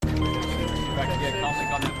I'll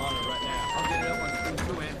make on that monitor right now. I'll get it up on screen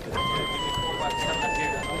 2 and 4. Give me a call back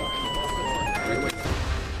 7 here.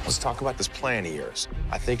 Let's talk about this plan of yours.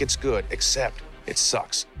 I think it's good, except it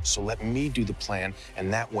sucks. So let me do the plan,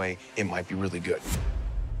 and that way it might be really good.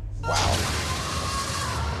 Wow.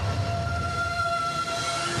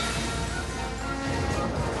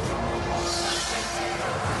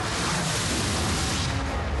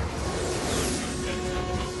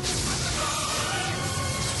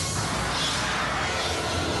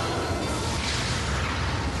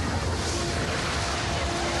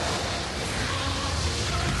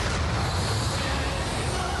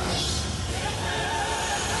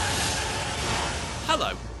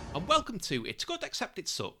 Hello, and welcome to It's Good Except It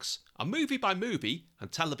Sucks, a movie by movie and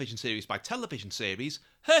television series by television series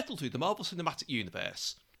hurtle through the Marvel Cinematic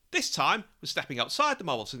Universe. This time, we're stepping outside the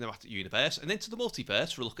Marvel Cinematic Universe and into the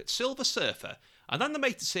multiverse for a look at Silver Surfer, an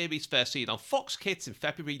animated series first seen on Fox Kids in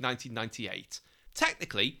February 1998.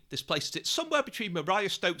 Technically, this places it somewhere between Mariah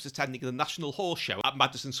Stopes attending the National Horse Show at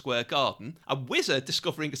Madison Square Garden, a wizard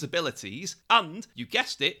discovering his abilities, and, you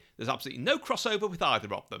guessed it, there's absolutely no crossover with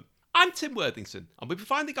either of them. I'm Tim Worthington, and we'll be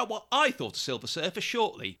finding out what I thought of Silver Surfer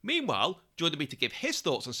shortly. Meanwhile, joining me to give his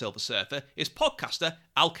thoughts on Silver Surfer is podcaster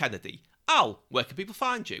Al Kennedy. Al, where can people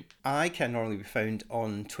find you? I can normally be found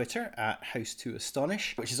on Twitter at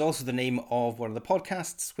House2Astonish, which is also the name of one of the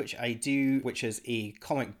podcasts which I do, which is a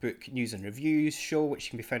comic book news and reviews show,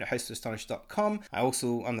 which can be found at house2astonish.com. I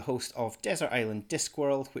also am the host of Desert Island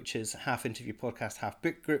Discworld, which is half interview podcast, half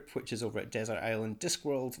book group, which is over at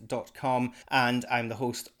desertislanddiscworld.com. And I'm the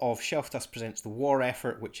host of Shelf Dust Presents The War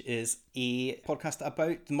Effort, which is a podcast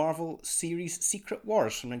about the Marvel series Secret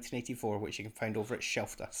Wars from 1984, which you can find over at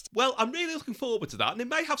Shelf Dust. Well, I'm really looking forward to that, and it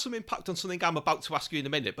may have some impact on something I'm about to ask you in a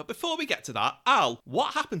minute. But before we get to that, Al,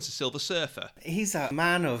 what happened to Silver Surfer? He's a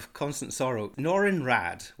man of constant sorrow. Norrin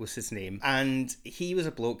Rad was his name, and he was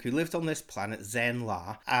a bloke who lived on this planet,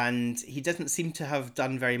 Zen-La, and he didn't seem to have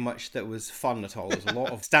done very much that was fun at all. There was a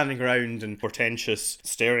lot of standing around and portentous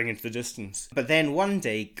staring into the distance. But then one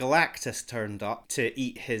day, Galactus turned up to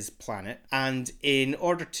eat his planet, and in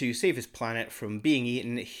order to save his planet from being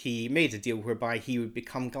eaten, he made a deal whereby he would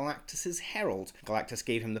become Galactus's herald. Galactus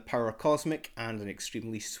gave him the power cosmic and an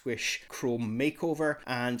extremely swish chrome makeover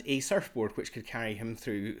and a surfboard which could carry him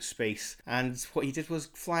through space. And what he did was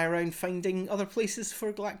fly around finding other places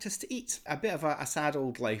for Galactus to eat. A bit of a sad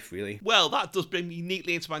old life, really. Well, that does bring me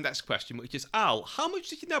neatly into my next question, which is, Al, how much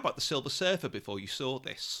did you know about the Silver Surfer before you saw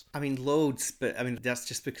this? I mean, loads, but I mean, that's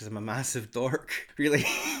just because I'm a massive dork, really.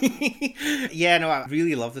 Yeah, no, I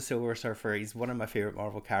really love the Silver Surfer. He's one of my favourite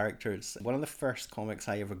Marvel characters. One of the first comics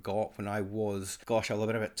I ever got when I was, I would have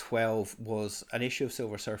been about 12, was an issue of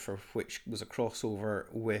Silver Surfer, which was a crossover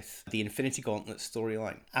with the Infinity Gauntlet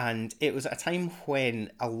storyline. And it was at a time when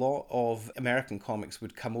a lot of American comics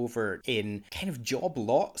would come over in kind of job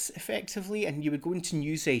lots, effectively, and you would go into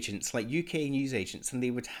newsagents, like UK newsagents, and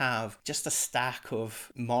they would have just a stack of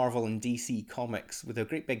Marvel and DC comics with a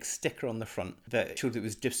great big sticker on the front that showed it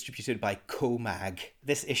was distributed by Comag.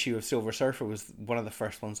 This issue of Silver Surfer was one of the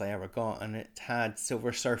first ones I ever got, and it had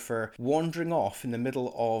Silver Surfer wandering off in the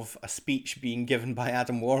middle of a speech being given by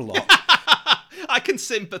Adam Warlock. I can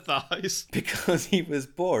sympathise. Because he was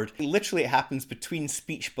bored. Literally, it happens between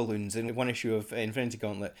speech balloons in one issue of Infinity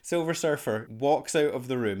Gauntlet. Silver Surfer walks out of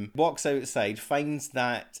the room, walks outside, finds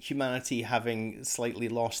that humanity having slightly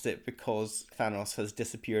lost it because Thanos has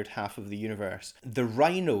disappeared half of the universe. The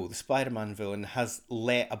Rhino, the Spider-Man villain, has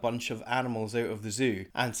let a bunch of animals out of the zoo,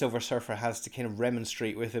 and Silver Surfer has to kind of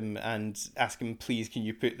remonstrate with him and ask him, please, can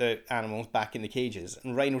you put the animals back in the cages?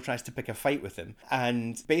 And Rhino tries to pick a fight with him.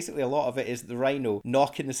 And basically, a lot of it is the Rhino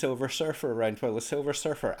knocking the Silver Surfer around while the Silver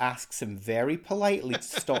Surfer asks him very politely to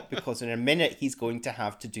stop because in a minute he's going to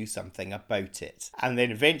have to do something about it. And then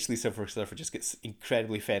eventually Silver Surfer just gets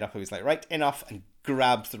incredibly fed up and he's like, right, enough, and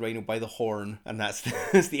grabs the Rhino by the horn, and that's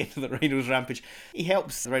the end of the Rhino's rampage. He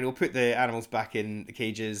helps the Rhino put the animals back in the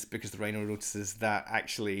cages because the Rhino notices that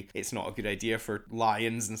actually it's not a good idea for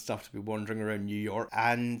lions and stuff to be wandering around New York.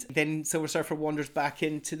 And then Silver Surfer wanders back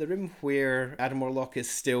into the room where Adam Warlock is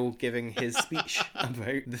still giving his speech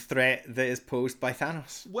about the threat that is posed by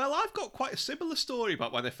Thanos. Well, I've got quite a similar story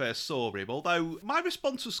about when I first saw him, although my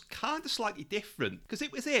response was kind of slightly different, because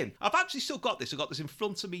it was I've actually still got this, I've got this in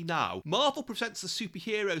front of me now. Marvel presents the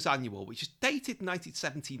Superheroes Annual, which is dated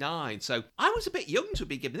 1979. So I was a bit young to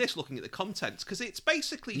be given this, looking at the contents, because it's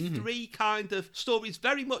basically three kind of stories,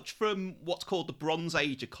 very much from what's called the Bronze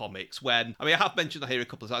Age of comics, when, I mean, I have mentioned that here a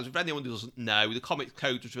couple of times, for anyone who doesn't know, the comic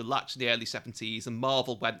code was relaxed in the early 70s, and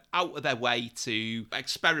Marvel went out of their way to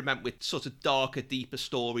experiment with sort of darker, deeper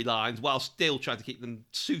storylines, while still trying to keep them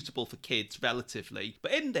suitable for kids, relatively.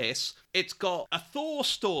 But in this, it's got a Thor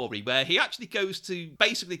story where he actually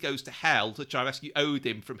basically goes to hell to try and rescue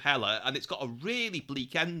Odin from Hela, and it's got a really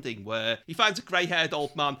bleak ending where he finds a grey-haired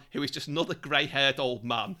old man who is just another grey-haired old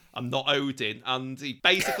man and not Odin, and he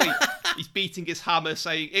basically he's beating his hammer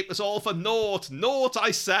saying, "It was all for naught,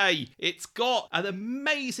 I say." It's got an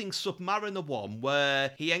amazing Submariner one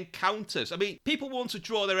where he encounters, I mean, people want to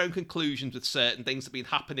draw their own conclusions with certain things that have been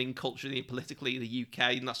happening culturally and politically in the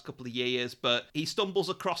UK in the last couple of years, but he stumbles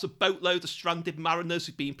across a boatload of stranded mariners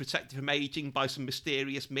who've been protected from aging by some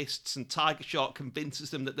mysterious mists, and Tiger Shark convinces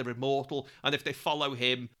them that they're immortal, and if they follow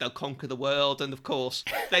him, they'll conquer the world, and of course,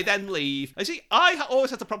 they then leave. And see, I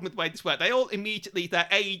always had a problem with the way this worked. They all immediately, their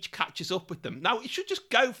age catches up with them. Now, it should just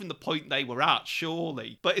go from the point they were at,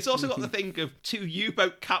 surely. But it's also got the thing of two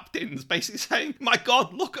U-boat captains basically saying, "My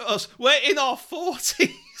God, look at us, we're in our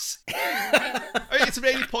 40s." I mean, it's a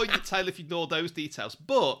really poignant tale if you ignore those details,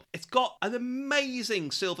 but it's got an amazing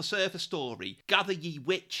Silver Surfer story, Gather Ye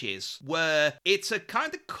Witches, where it's a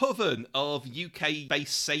kind of coven of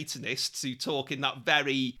UK-based Satanists who talk in that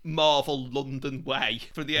very Marvel London way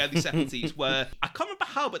from the early 70s, where I can't remember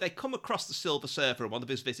how, but they come across the Silver Surfer on one of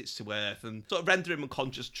his visits to Earth and sort of render him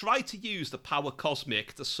unconscious, try to use the power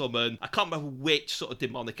cosmic to summon, I can't remember which sort of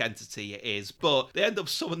demonic entity it is, but they end up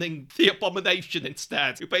summoning the Abomination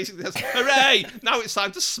instead, who basically says, "Hooray! Now it's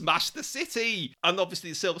time to smash the city!" And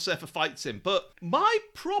obviously the Silver Surfer fights him. But my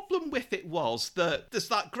problem with it was that there's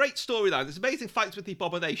that great storyline, there's amazing fights with the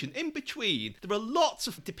Abomination. In between, there are lots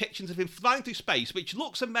of depictions of him flying through space, which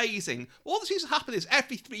looks amazing. All that seems to happen is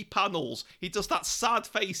every 3 panels, he does that sad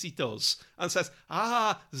face he does and says,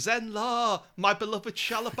 "Ah, Zen-La, my beloved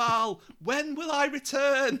Shalabal, when will I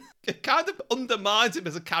return?" It kind of undermines him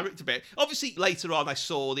as a character bit. Obviously, later on, I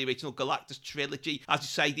saw the original Galactus trilogy. As you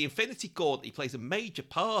say, the Infinity Gauntlet he plays a major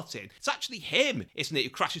part in. It's actually him, isn't it, who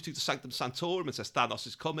crashes through the Sanctum Sanctorum and says Thanos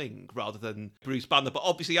is coming, rather than Bruce Banner. But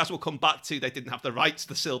obviously, as we'll come back to, they didn't have the rights to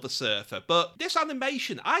the Silver Surfer. But this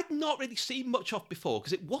animation, I'd not really seen much of before,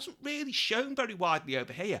 because it wasn't really shown very widely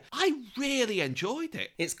over here. I really enjoyed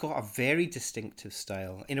it. It's got a very distinctive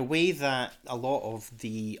style, in a way that a lot of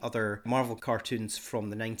the other Marvel cartoons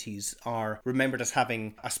from the 90s are remembered as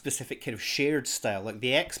having a specific kind of shared style. Like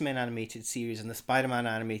the X-Men animated series and the Spider-Man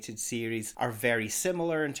animated series are very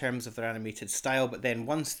similar in terms of their animated style, but then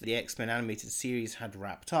once the X-Men animated series had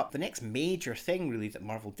wrapped up, the next major thing really that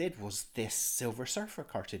Marvel did was this Silver Surfer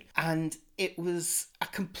cartoon. And it was a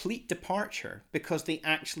complete departure because they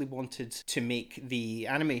actually wanted to make the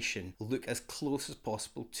animation look as close as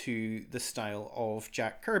possible to the style of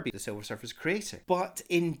Jack Kirby, the Silver Surfer's creator. But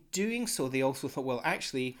in doing so, they also thought, well,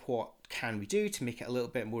 actually, what can we do to make it a little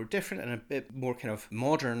bit more different and a bit more kind of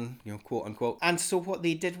modern, quote unquote. And so what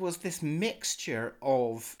they did was this mixture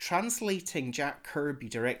of translating Jack Kirby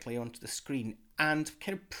directly onto the screen and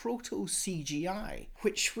kind of proto-CGI,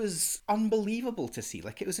 which was unbelievable to see.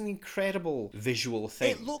 Like, it was an incredible visual thing.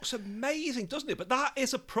 It looks amazing, doesn't it? But that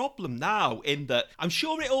is a problem now, in that I'm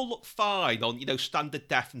sure it all looked fine on, standard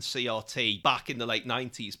def and CRT back in the late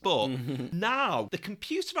 90s, but now the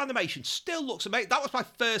computer animation still looks amazing. That was my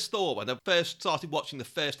first thought when I first started watching the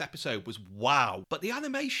first episode, was wow. But the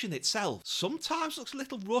animation itself sometimes looks a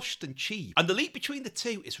little rushed and cheap, and the leap between the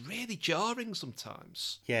two is really jarring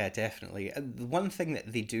sometimes. Yeah, definitely. The one thing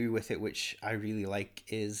that they do with it, which I really like,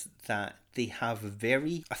 is that they have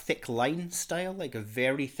a thick line style, like a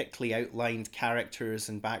very thickly outlined characters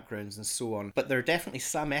and backgrounds and so on. But there are definitely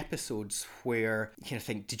some episodes where you kind of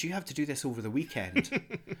think, did you have to do this over the weekend?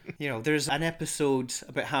 There's an episode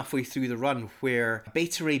about halfway through the run where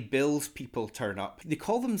Beta Ray Bill's people turn up. They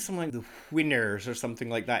call them something like the Winners or something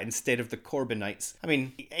like that instead of the Corbinites. I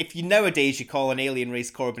mean, if nowadays you call an alien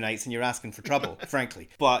race Corbinites and you're asking for trouble, frankly.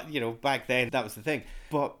 But, back then that was the thing.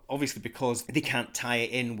 But obviously because they can't tie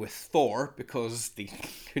it in with Thor, because they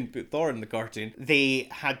couldn't put Thor in the cartoon, they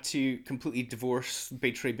had to completely divorce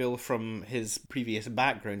Beta Ray Bill from his previous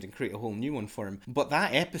background and create a whole new one for him. But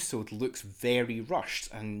that episode looks very rushed,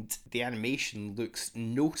 and the animation looks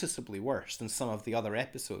noticeably worse than some of the other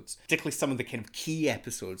episodes, particularly some of the kind of key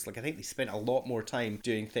episodes. Like, I think they spent a lot more time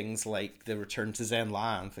doing things like the return to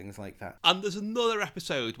Zen-La and things like that. And there's another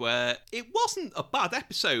episode where it wasn't a bad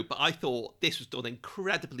episode, but I thought this was done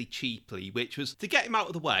incredibly cheaply, which was, to get him out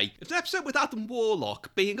of the way, it's an episode episode with Adam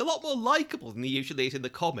Warlock being a lot more likeable than he usually is in the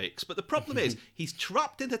comics, but the problem is he's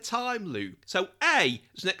trapped in a time loop. So A,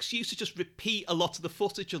 there's an excuse to just repeat a lot of the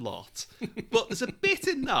footage a lot. But there's a bit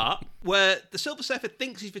in that where the Silver Surfer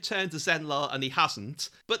thinks he's returned to Zenlar and he hasn't,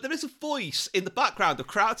 but there is a voice in the background of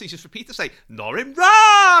crowds who's just repeating saying, Norim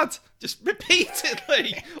Rad! Just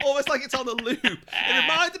repeatedly, almost like it's on a loop. It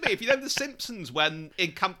reminded me, if you know The Simpsons, when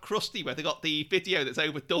in Camp Krusty, where they got the video that's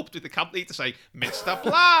overdubbed with the camp leader saying, Mr.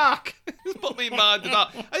 Black! It put me in mind of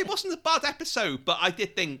that. And it wasn't a bad episode, but I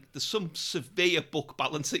did think there's some severe book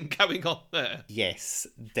balancing going on there. Yes,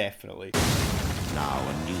 definitely. Now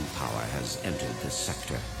a new power has entered this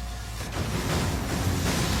sector.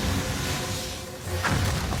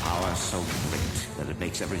 A power so great that it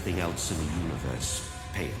makes everything else in the universe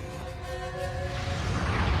pale.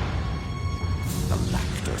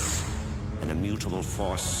 Galactus, an immutable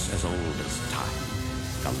force as old as time.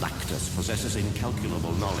 Galactus possesses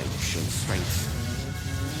incalculable knowledge and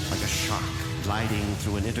strength. Like a shark gliding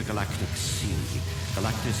through an intergalactic sea,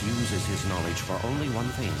 Galactus uses his knowledge for only one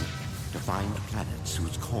thing: to find planets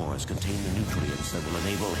whose cores contain the nutrients that will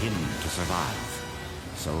enable him to survive.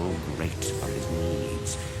 So great are his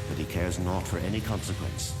needs that he cares naught for any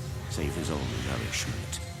consequence, save his own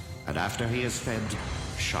nourishment. And after he is fed,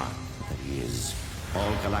 sharp that he is,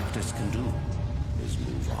 all Galactus can do is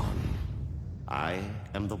move on. I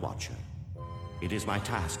am the Watcher. It is my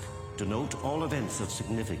task to note all events of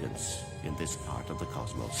significance in this part of the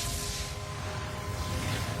cosmos.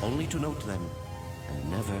 Only to note them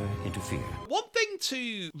and never interfere. One thing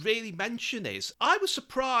to really mention is, I was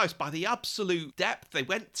surprised by the absolute depth they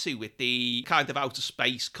went to with the kind of outer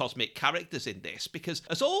space cosmic characters in this, because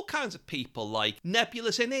there's all kinds of people like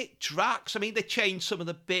Nebula's in it, Drax, I mean, they changed some of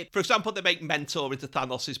the bit. For example, they make Mentor into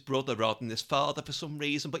Thanos' brother rather than his father for some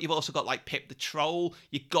reason, but you've also got like Pip the Troll,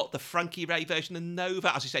 you've got the Frankie Ray version of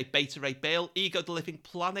Nova, as you say, Beta Ray Bill, Ego the Living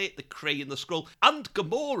Planet, the Kree and the Skrull, and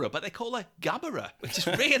Gamora, but they call her Gamera, which is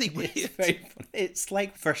really weird. It's very funny. It's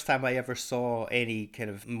like first time I ever saw any kind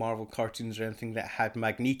of Marvel cartoons or anything that had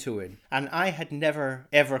Magneto in. And I had never,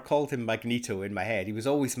 ever called him Magneto in my head. He was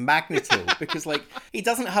always Magneto because, like, he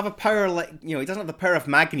doesn't have a power like, you know, he doesn't have the power of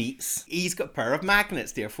magnets. He's got power of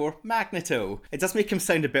magnets, therefore Magneto. It does make him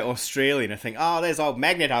sound a bit Australian. I think, oh, there's all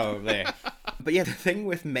Magneto over there. But yeah, the thing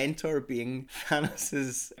with Mentor being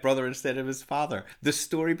Thanos' brother instead of his father, the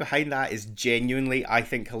story behind that is genuinely, I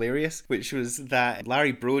think, hilarious, which was that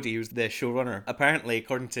Larry Brody, who's the showrunner, apparently,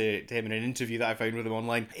 according to him in an interview that I found with him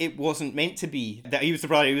online, it wasn't meant to be that he was the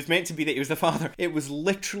brother, it was meant to be that he was the father. It was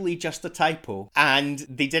literally just a typo, and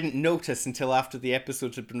they didn't notice until after the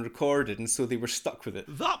episode had been recorded, and so they were stuck with it.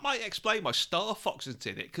 That might explain why Star Fox isn't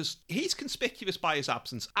in it, because he's conspicuous by his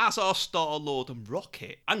absence, as are Star-Lord and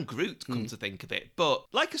Rocket, and Groot, come to think of it. But,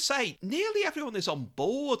 like I say, nearly everyone is on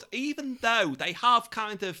board, even though they have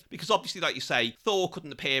kind of, because obviously, like you say, Thor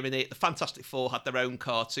couldn't appear in it, the Fantastic Four had their own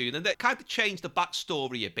cartoon, and they kind of changed the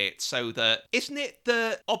backstory a bit, so that, isn't it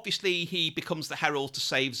that, obviously, he becomes the herald to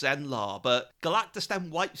save Zenlar, but Galactus then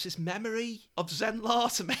wipes his memory of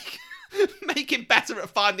Zenlar to make him better at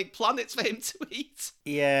finding planets for him to eat.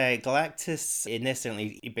 Yeah, Galactus in this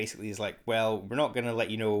certainly he basically is like, well, we're not going to let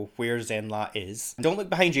you know where Zenla is. Don't look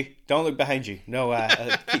behind you. Don't look behind you. No,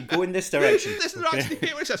 go in this direction. This is actually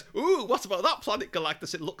here where he says, ooh, what about that planet,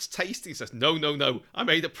 Galactus? It looks tasty. He says, no. I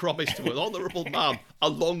made a promise to an honourable man a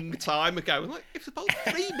long time ago. And like, it was about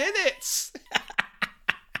 3 minutes.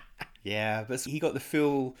 Yeah, but he got the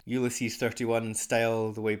full Ulysses 31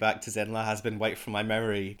 style, the way back to Zenla has been wiped from my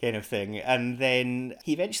memory kind of thing. And then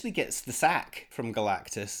he eventually gets the sack from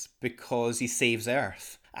Galactus because he saves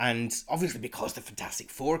Earth. And obviously because the Fantastic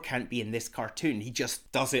Four can't be in this cartoon, he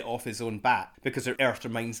just does it off his own bat because Earth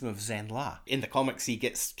reminds him of Zenla. In the comics, he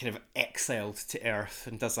gets kind of exiled to Earth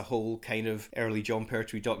and does a whole kind of early John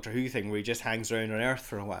Pertwee Doctor Who thing where he just hangs around on Earth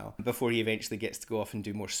for a while before he eventually gets to go off and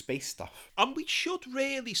do more space stuff. And we should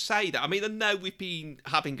really say that. I mean, I know we've been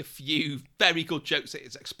having a few very good jokes at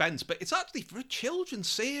its expense, but it's actually for a children's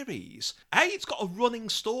series. A, it's got a running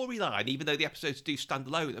storyline, even though the episodes do stand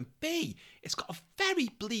alone, and B, it's got a very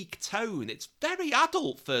bleak tone. It's very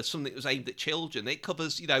adult for something that was aimed at children. It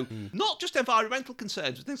covers, not just environmental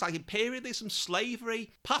concerns, but things like imperialism, slavery,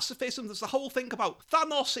 pacifism. There's the whole thing about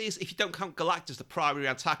Thanos is, if you don't count Galactus, the primary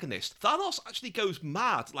antagonist. Thanos actually goes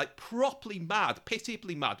mad, like properly mad,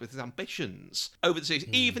 pitiably mad with his ambitions over the series,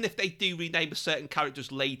 even if they do rename a certain character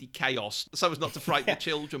as Lady Chaos, so as not to frighten the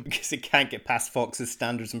children. Because it can't get past Fox's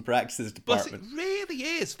standards and practices department. But it really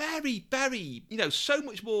is very, very, so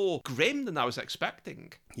much more grim than I was expecting.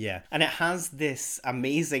 Yeah, and it has this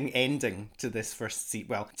amazing ending to this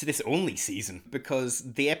to this only season, because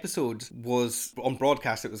the episode was on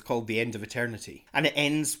broadcast. It was called The End of Eternity, and it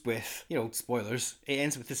ends with, spoilers, it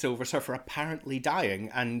ends with the Silver Surfer apparently dying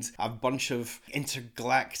and a bunch of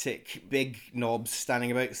intergalactic big knobs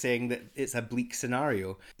standing about saying that it's a bleak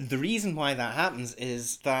scenario. The reason why that happens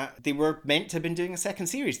is that they were meant to have been doing a second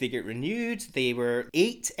series. They get renewed. They were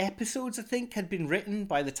 8 episodes, I think, had been written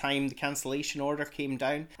by the time the cancellation order came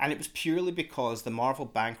down. And it was purely because the Marvel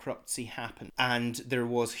bankruptcy happened and there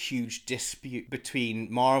was huge dispute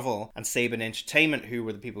between Marvel and Saban Entertainment, who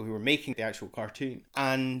were the people who were making the actual cartoon.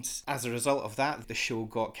 And as a result of that, the show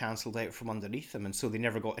got cancelled out from underneath them, and so they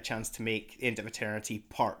never got a chance to make End of Eternity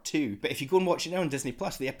Part 2. But if you go and watch it now on Disney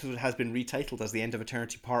Plus, the episode has been retitled as The End of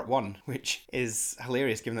Eternity Part 1, which is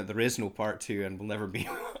hilarious given that there is no Part 2 and will never be.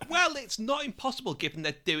 Well, it's not impossible given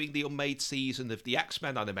they're doing the unmade season of the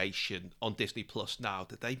X-Men animation on Disney Plus now,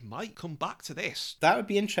 that they might come back to this. That would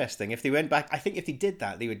be interesting if they went back. I think if they did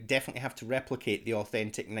that, they would definitely have to replicate the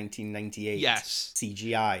authentic 1998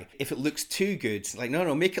 CGI. If it looks too good,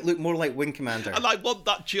 no, make it look more like Wing Commander. And I want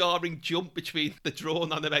that jarring jump between the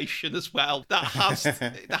drawn animation as well. There has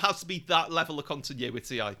to be that level of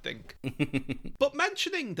continuity, I think. But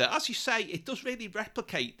mentioning that, as you say, it does really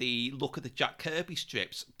replicate the look of the Jack Kirby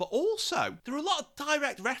strips, but also there are a lot of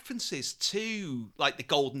direct references to the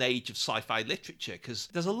golden age of sci-fi literature, because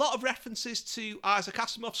there's a lot of references to Isaac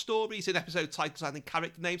Asimov stories in episode titles and in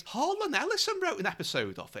character names. Harlan Ellison wrote an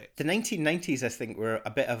episode of it. The 1990s, I think, were a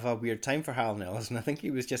bit of a weird time for Harlan Ellison. I think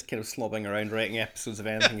he was just kind of slobbing around writing episodes of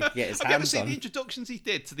anything he could get his hands on. Have you ever seen the introductions he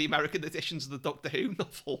did to the American editions of the Doctor Who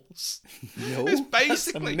novels? No, it's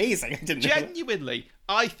basically, that's amazing. I didn't know. Genuinely,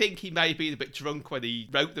 I think he may have been a bit drunk when he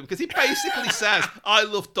wrote them, because he basically says, I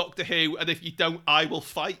love Doctor Who, and if you don't, I will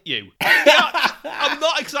fight you. I'm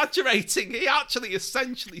not exaggerating. He actually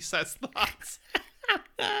essentially says that.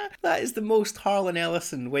 That is the most Harlan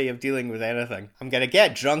Ellison way of dealing with anything. I'm going to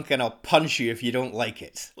get drunk and I'll punch you if you don't like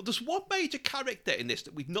it. Well, there's one major character in this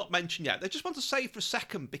that we've not mentioned yet. I just want to say for a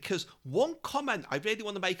second, because one comment I really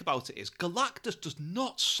want to make about it is Galactus does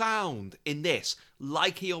not sound in this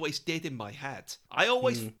like he always did in my head. I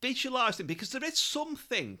always visualised him, because there is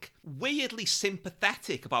something weirdly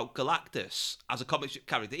sympathetic about Galactus as a comic strip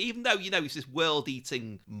character, even though, he's this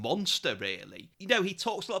world-eating monster, really. He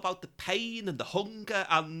talks a lot about the pain and the hunger,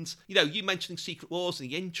 and, you mentioning Secret Wars in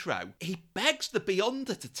the intro, he begs the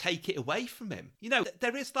Beyonder to take it away from him.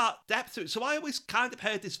 There is that depth to it. So I always kind of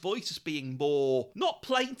heard his voice as being more, not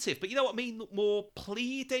plaintive, but you know what I mean? More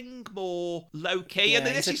pleading, more low-key. Yeah, and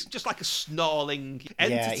then this is just like a snarling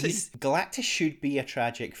entity. Yeah, Galactus should be a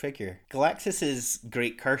tragic figure. Galactus's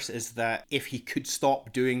great curse is that if he could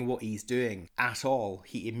stop doing what he's doing at all,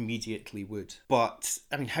 he immediately would. But,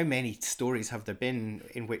 how many stories have there been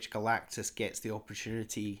in which Galactus gets the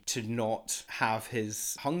opportunity to not have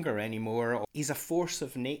his hunger anymore? He's a force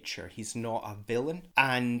of nature. He's not a villain.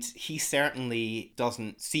 And he certainly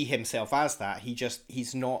doesn't see himself as that.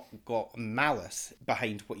 He's not got malice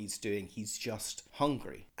behind what he's doing. He's just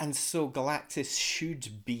hungry. And so Galactus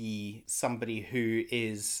should be somebody who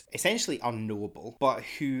is essentially unknowable, but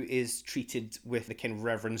who is treated with the kind of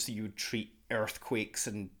reverence you would treat earthquakes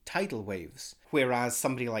and tidal waves. Whereas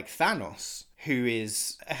somebody like Thanos, who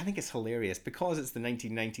is, I think it's hilarious, because it's the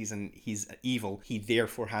 1990s and he's evil, he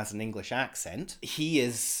therefore has an English accent. He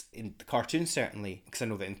is, in the cartoon certainly, because I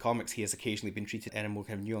know that in comics he has occasionally been treated in a more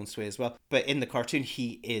kind of nuanced way as well, but in the cartoon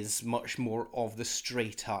he is much more of the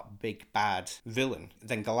straight up big bad villain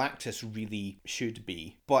than Galactus really should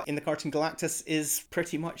be. But in the cartoon, Galactus is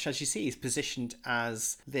pretty much, as you say, he's positioned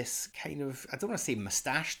as this kind of, I don't want to say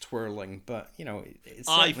moustache twirling, but it's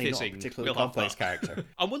certainly not a particularly complex character.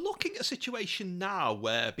 And we're looking at a situation now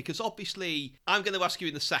where, because obviously I'm going to ask you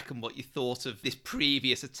in a second what you thought of this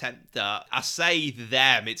previous attempt at, I say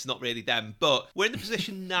them, it's not really them, but we're in the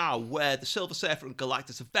position now where the Silver Surfer and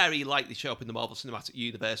Galactus are very likely to show up in the Marvel Cinematic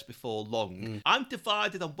Universe before long. I'm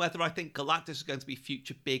divided on whether I think Galactus is going to be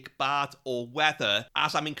future big bad, or whether,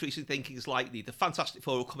 as I'm increasingly thinking is likely, the Fantastic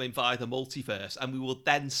Four will come in via the multiverse and we will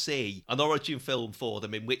then see an origin film for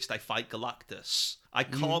them in which they fight Galactus. I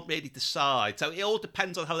can't really decide. So it all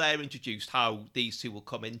depends on how they're introduced, how these two will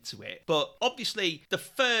come into it. But obviously, the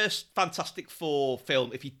first Fantastic Four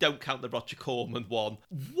film, if you don't count the Roger Corman one,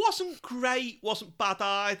 wasn't great, wasn't bad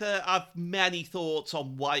either. I've many thoughts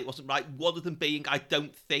on why it wasn't right. One of them being, I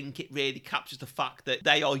don't think it really captures the fact that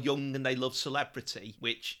they are young and they love celebrity,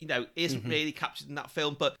 which, isn't really captured in that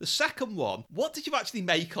film. But the second one, what did you actually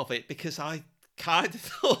make of it? Because I kind of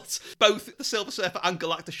thought both the Silver Surfer and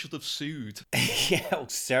Galactus should have sued. Yeah, well,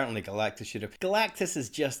 certainly Galactus should have. Galactus is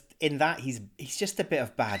just, in that, he's just a bit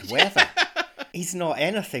of bad weather. He's not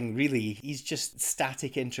anything, really. He's just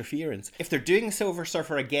static interference. If they're doing Silver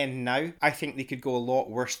Surfer again now, I think they could go a lot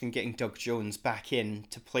worse than getting Doug Jones back in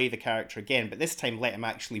to play the character again, but this time let him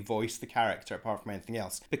actually voice the character apart from anything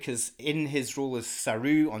else. Because in his role as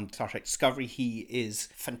Saru on Star Trek Discovery, he is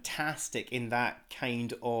fantastic in that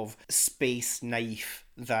kind of space knife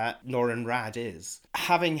that Norrin Radd is.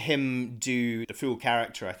 Having him do the full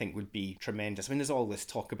character, I think, would be tremendous. I mean, there's all this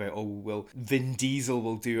talk about, oh, well, Vin Diesel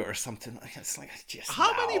will do it or something. It's like,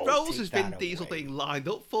 how many roles is Vin Diesel being lined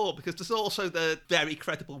up for? Because there's also the very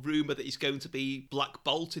credible rumour that he's going to be Black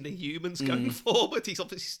Bolt in Inhumans going forward. He's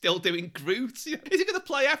obviously still doing Groot. Is he going to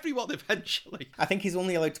play everyone eventually? I think he's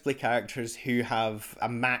only allowed to play characters who have a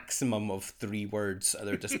maximum of 3 words at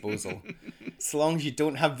their disposal. So long as you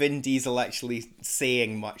don't have Vin Diesel actually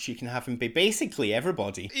saying much, you can have him be basically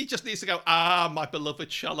everybody. He just needs to go, my beloved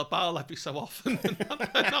Shalabal every so often, and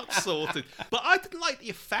that's sorted. But I didn't like the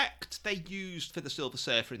effect they used for the Silver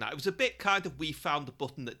Surfer in that. It was a bit kind of, we found the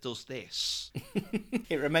button that does this.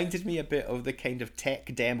 It reminded me a bit of the kind of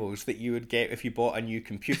tech demos that you would get if you bought a new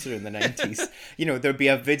computer in the 90s. You know, there'd be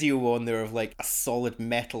a video on there of like a solid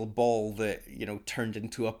metal ball that, you know, turned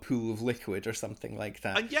into a pool of liquid or something like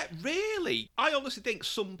that. And yet, really, I honestly think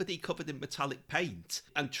somebody covered in metallic paint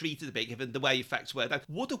and treated a bit, given the way effects were, that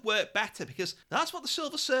would have worked better, because that's what the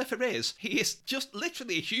Silver Surfer is. He is just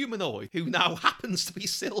literally a humanoid who now happens to be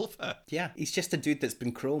silver. Yeah, he's just a dude that's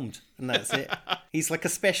been chromed, and that's it. He's like a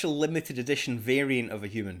special limited edition variant of a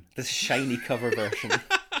human. This shiny cover version.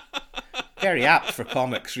 Very apt for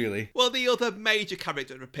comics, really. Well, the other major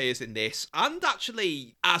character that appears in this, and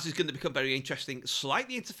actually, as is going to become very interesting,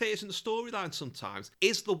 slightly interferes in the storyline sometimes,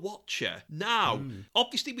 is the Watcher. Now,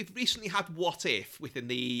 obviously, we've recently had What If within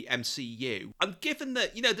the MCU, and given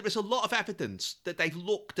that, you know, there is a lot of evidence that they've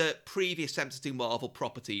looked at previous attempts to do Marvel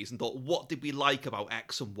properties and thought, what did we like about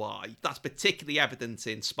X and Y? That's particularly evident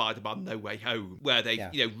in Spider-Man No Way Home, where they,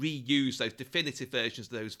 you know, reuse those definitive versions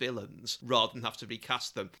of those villains rather than have to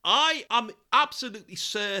recast them. I am absolutely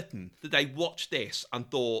certain that they watched this and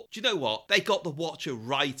thought, do you know what? They got the Watcher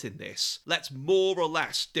right in this. Let's more or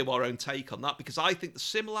less do our own take on that, because I think the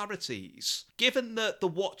similarities, given that the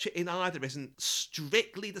Watcher in either isn't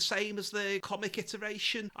strictly the same as the comic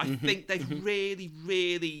iteration, I think they've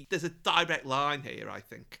really, there's a direct line here, I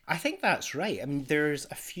think. I think that's right. I mean, there's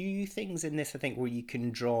a few things in this, I think, where you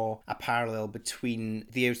can draw a parallel between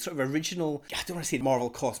the sort of original, I don't want to say Marvel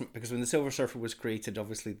Cosmic, because when the Silver Surfer was created,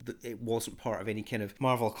 obviously it wasn't part of any kind of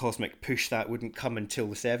Marvel Cosmic push. That wouldn't come until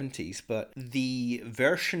the 70s, but the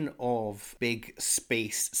version of big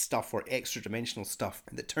space stuff or extra dimensional stuff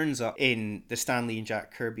that turns up in the Stan Lee and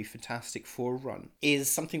Jack Kirby Fantastic Four run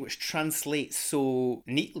is something which translates so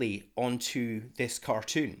neatly onto this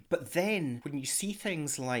cartoon. But then when you see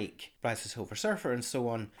things like Rise of the Silver Surfer and so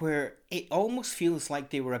on, where it almost feels like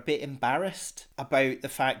they were a bit embarrassed about the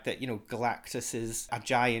fact that, you know, Galactus is a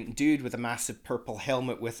giant dude with a massive purple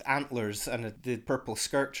helmet with antlers, and the purple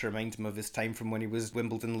skirt to remind him of his time from when he was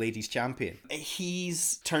Wimbledon ladies champion.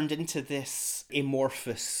 He's turned into this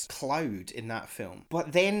amorphous cloud in that film.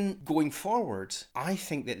 But then going forward, I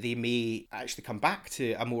think that they may actually come back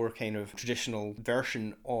to a more kind of traditional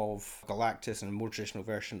version of Galactus and a more traditional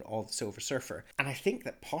version of the Silver Surfer. And I think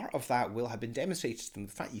that part of that will have been demonstrated to them.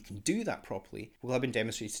 The fact you can do that properly will have been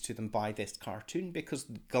demonstrated to them by this cartoon, because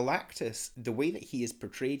Galactus, the way that he is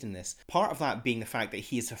portrayed in this, part of that being the fact that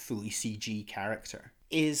he is a fully CG character,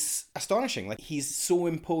 is astonishing. Like, he's so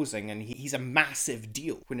imposing, and he's a massive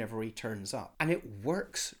deal whenever he turns up. And it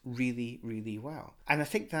works really, really well. And I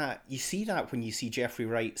think that you see that when you see Jeffrey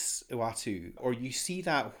Wright's Uatu, or you see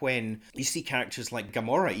that when you see characters like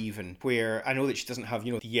Gamora even, where I know that she doesn't have,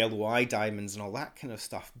 you know, the yellow eye diamonds and all that kind of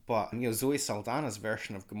stuff, but, you know, Zoe Saldana's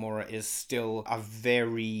version of Gamora is still a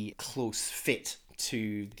very close fit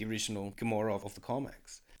to the original Gamora of the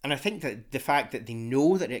comics. And I think that the fact that they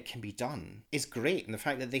know that it can be done is great. And the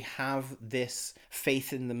fact that they have this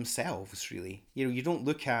faith in themselves, really. You know, you don't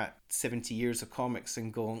look at 70 years of comics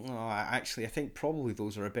and go, oh, actually, I think probably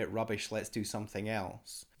those are a bit rubbish. Let's do something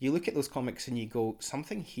else. You look at those comics and you go,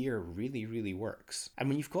 something here really, really works. And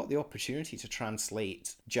when you've got the opportunity to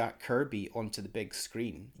translate Jack Kirby onto the big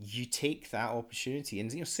screen, you take that opportunity.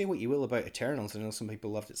 And, you know, say what you will about Eternals. I know some people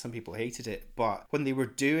loved it, some people hated it. But when they were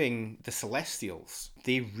doing the Celestials,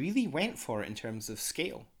 they really went for it in terms of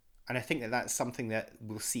scale. And I think that that's something that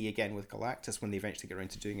we'll see again with Galactus when they eventually get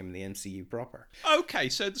around to doing him in the MCU proper. Okay,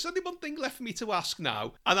 so there's only one thing left for me to ask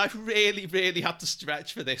now, and I've really, really had to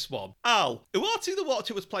stretch for this one. Al, Uatu the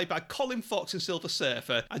Watcher was played by Colin Fox in Silver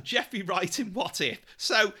Surfer and Jeffrey Wright in What If.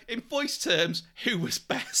 So, in voice terms, who was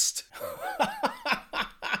best?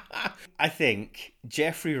 I think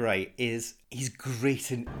Jeffrey Wright he's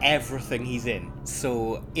great in everything he's in.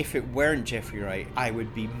 So if it weren't Jeffrey Wright, I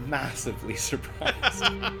would be massively surprised.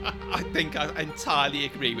 I think I entirely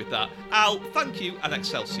agree with that. Al, thank you, and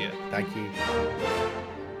Excelsior. Thank you.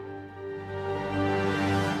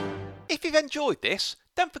 If you've enjoyed this,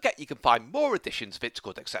 don't forget you can find more editions of It's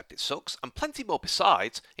Good Except It Sucks and plenty more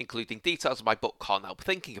besides, including details of my book Can't Help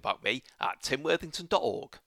Thinking About Me at timworthington.org.